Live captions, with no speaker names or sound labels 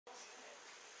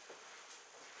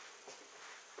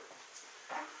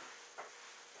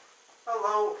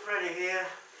Hello, Freddie here,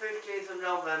 15th of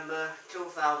November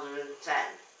 2010.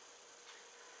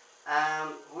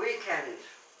 Weekend.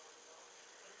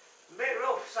 A bit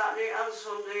rough Saturday and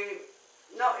Sunday,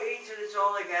 not eating at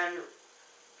all again,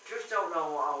 just don't know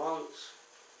what I want.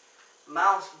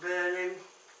 Mouth's burning,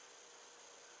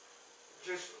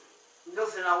 just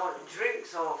nothing I want,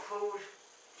 drinks or food,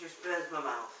 just burns my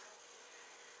mouth.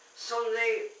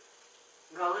 Sunday,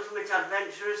 got a little bit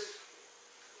adventurous,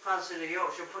 fancy the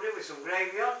Yorkshire pudding with some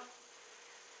gravy on.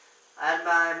 I had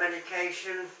my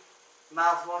medication,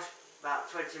 mouthwash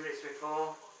about 20 minutes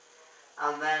before,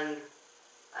 and then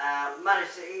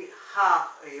managed to eat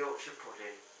half a Yorkshire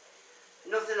pudding.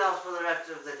 Nothing else for the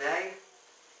rest of the day.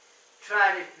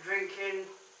 Tried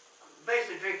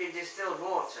basically drinking distilled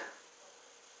water,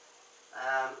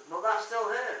 but that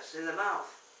still hurts in the mouth.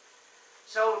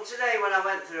 So today when I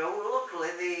went through,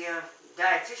 luckily the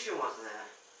dietitian was there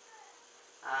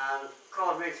and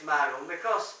called me into my room,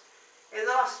 because in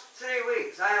the last 3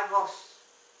 weeks I have lost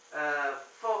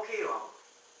 4 kilos,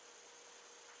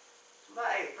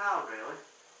 about 8 pounds really.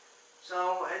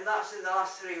 So that's in the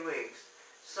last 3 weeks.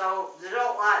 So they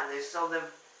don't like this, so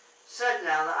they've said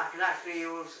now that I can actually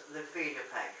use the feeder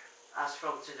peg as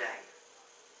from today.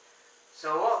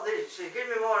 So what she's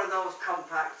given me more of those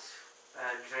compact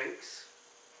drinks,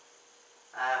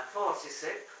 40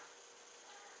 sip,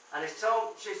 and she's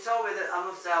told me that I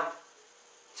must have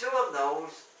 2 of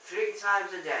those 3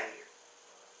 times a day.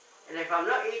 And if I'm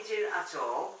not eating at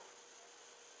all,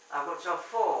 I've got to have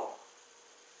 4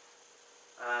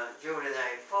 during the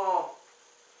day. 4,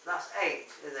 that's 8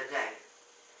 in the day.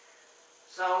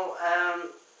 So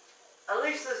at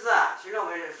least there's that, you know,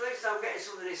 at least I'm getting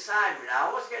something inside me now.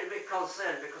 I was getting a bit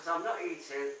concerned because I'm not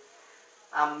eating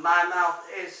and my mouth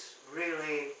is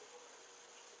really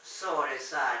sore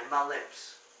inside, my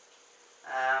lips.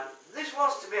 This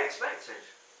was to be expected.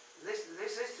 This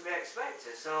is to be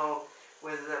expected. So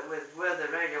with where the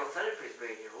radiotherapy is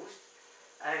being used,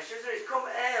 it's come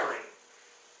early,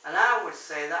 and I would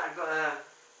say that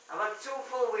I've had 2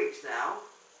 full weeks now,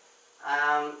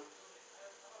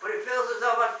 but it feels as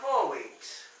though I've had 4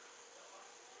 weeks.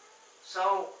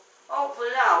 So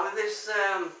hopefully now with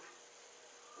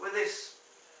this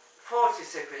 40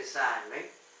 sip inside me,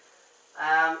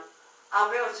 I'll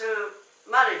be able to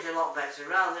manage a lot better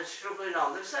rather than struggling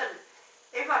on. They've said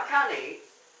if I can eat,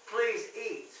 please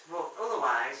eat, but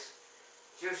otherwise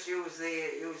just use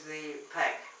the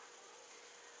peg.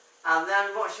 And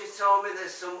then what she's told me,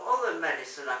 there's some other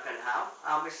medicine I can have.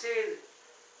 I'll be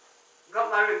got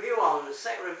my review on, the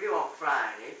second review on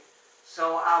Friday,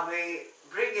 so I'll be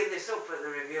bringing this up at the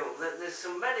review, that there's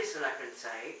some medicine I can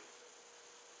take,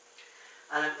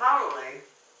 and apparently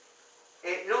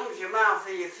it numbs your mouth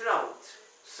and your throat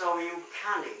so you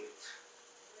can eat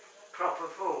proper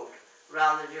food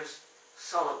rather than just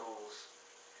solubles.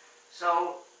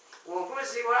 So we're going to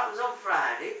see what happens on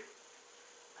Friday.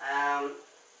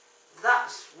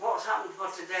 That's what's happened for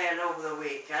today and over the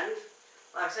weekend.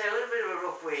 Like I say, a little bit of a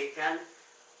rough weekend,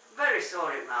 very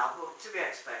sore in mouth, but to be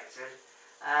expected.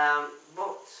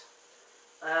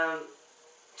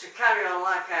 To carry on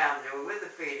like I am doing with the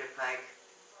feeder peg,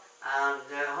 and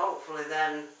hopefully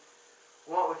then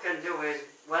what we can do is,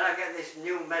 when I get this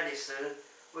new medicine,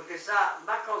 we can start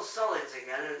back on solids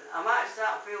again, and I might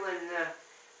start feeling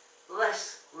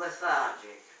less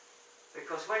lethargic,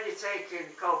 because when you're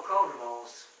taking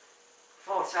cocodamols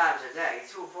 4 times a day,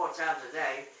 2 or 4 times a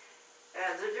day,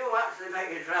 they do actually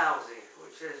make you drowsy,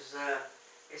 which is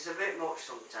it's a bit much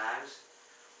sometimes.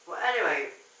 But anyway,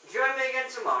 join me again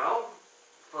tomorrow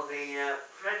for the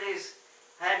Freddys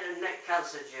head and neck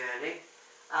cancer journey,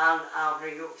 and I'll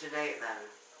bring you up to date then.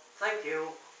 Thank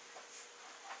you.